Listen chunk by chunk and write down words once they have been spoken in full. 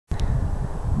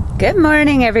Good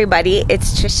morning, everybody.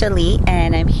 It's Trishaly,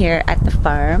 and I'm here at the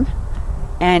farm,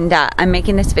 and I'm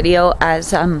making this video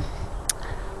as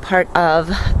part of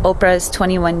Oprah's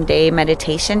 21-day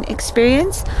meditation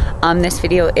experience. This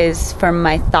video is from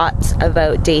my thoughts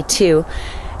about day 2,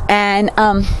 and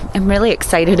I'm really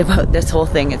excited about this whole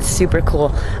thing. It's super cool.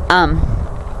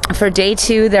 For day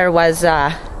 2, there was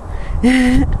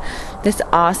this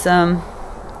awesome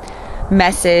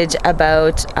message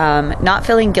about not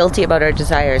feeling guilty about our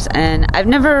desires, and I've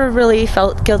never really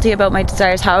felt guilty about my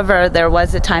desires. However, there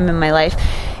was a time in my life,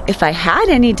 if I had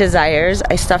any desires,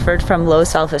 I suffered from low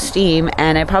self-esteem,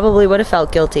 and I probably would have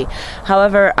felt guilty.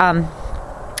 However,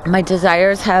 my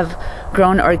desires have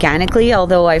grown organically,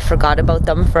 although I forgot about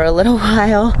them for a little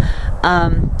while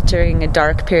during a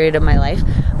dark period of my life.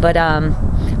 But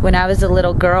when I was a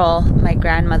little girl, my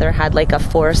grandmother had like a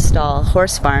 4-stall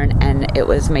horse barn, and it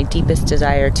was my deepest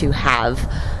desire to have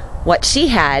what she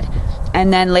had.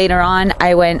 And then later on,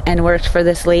 I went and worked for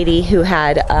this lady who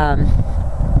had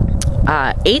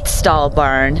 8-stall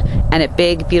barn and a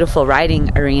big, beautiful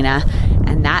riding arena,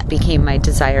 and that became my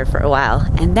desire for a while.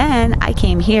 And then I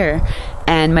came here,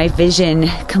 and my vision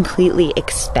completely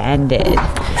expanded.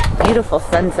 Beautiful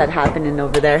sunset happening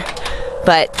over there.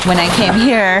 But when I came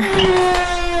here,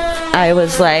 I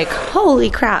was like, holy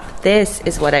crap, this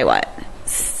is what I want.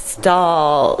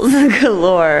 Stalls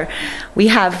galore. We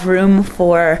have room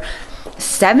for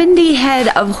 70 head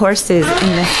of horses in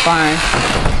this barn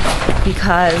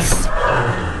because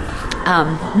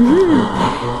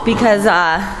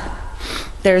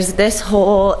there's this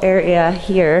whole area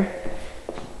here,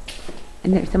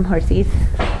 and there's some horses.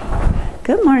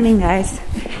 Good morning, guys.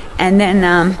 And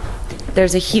then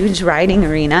there's a huge riding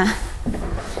arena.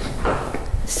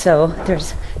 So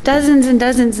there's dozens and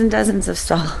dozens and dozens of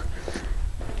stalls.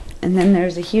 And then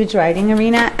there's a huge riding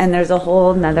arena, and there's a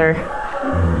whole nother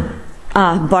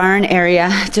barn area,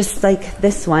 just like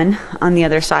this one on the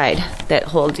other side, that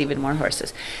holds even more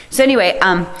horses. So anyway,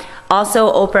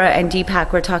 also Oprah and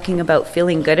Deepak were talking about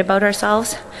feeling good about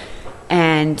ourselves.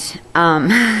 And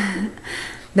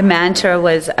the mantra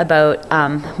was about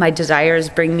my desires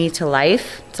bring me to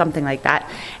life, something like that.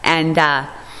 And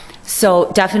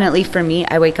so definitely for me,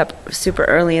 I wake up super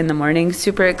early in the morning,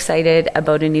 super excited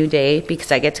about a new day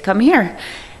because I get to come here.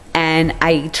 And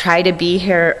I try to be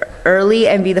here early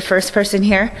and be the first person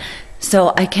here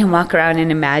so I can walk around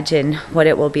and imagine what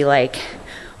it will be like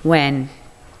when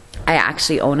I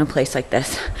actually own a place like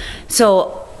this.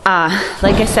 So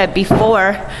like I said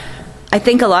before, I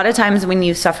think a lot of times when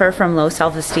you suffer from low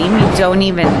self-esteem, you don't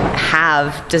even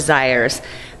have desires.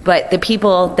 But the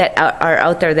people that are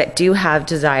out there that do have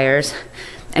desires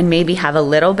and maybe have a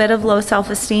little bit of low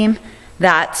self-esteem,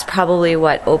 that's probably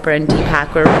what Oprah and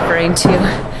Deepak were referring to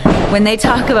when they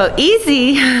talk about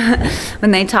easy,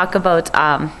 when they talk about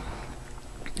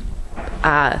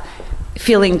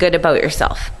feeling good about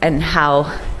yourself, and how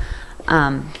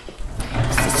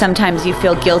sometimes you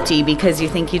feel guilty because you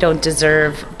think you don't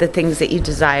deserve the things that you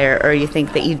desire, or you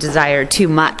think that you desire too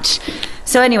much.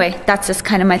 So anyway, that's just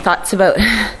kind of my thoughts about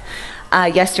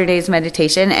yesterday's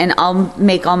meditation, and I'll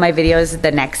make all my videos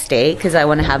the next day because I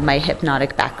want to have my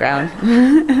hypnotic background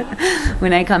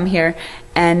when I come here.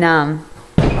 And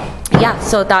yeah,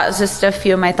 so that was just a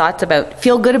few of my thoughts about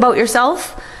feel good about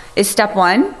yourself is step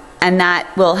 1, and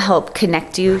that will help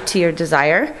connect you to your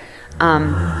desire.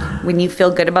 When you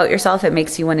feel good about yourself, it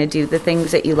makes you want to do the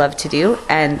things that you love to do,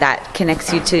 and that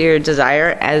connects you to your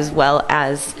desire, as well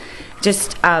as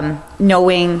just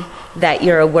knowing that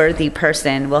you're a worthy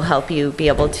person will help you be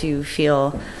able to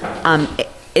feel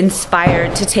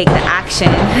inspired to take the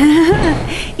action.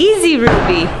 Easy,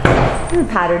 Ruby.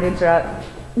 Pattern interrupt.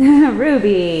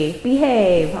 Ruby,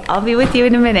 behave. I'll be with you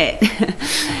in a minute.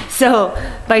 So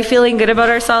by feeling good about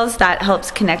ourselves, that helps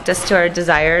connect us to our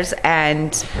desires,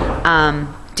 and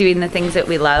doing the things that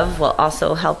we love will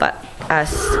also help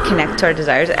us connect to our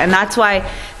desires. And that's why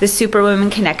the Superwoman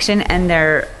connection and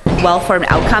their well-formed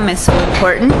outcome is so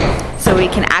important, so we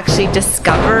can actually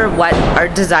discover what our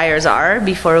desires are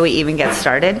before we even get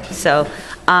started. So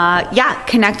yeah,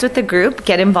 connect with the group,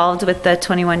 get involved with the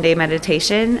 21-day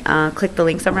meditation, click the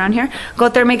links around here, go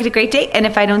out there and make it a great day. And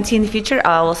if I don't see you in the future,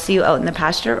 I will see you out in the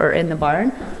pasture or in the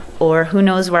barn, or who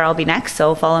knows where I'll be next.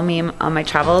 So follow me on my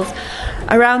travels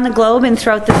around the globe and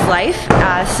throughout this life.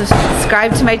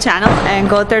 Subscribe to my channel and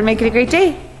go out there and make it a great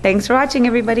day. Thanks for watching,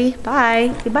 everybody.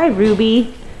 Bye. Goodbye,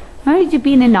 Ruby. Why are you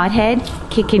being a knothead?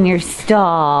 Kicking your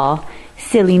stall,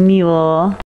 silly mule.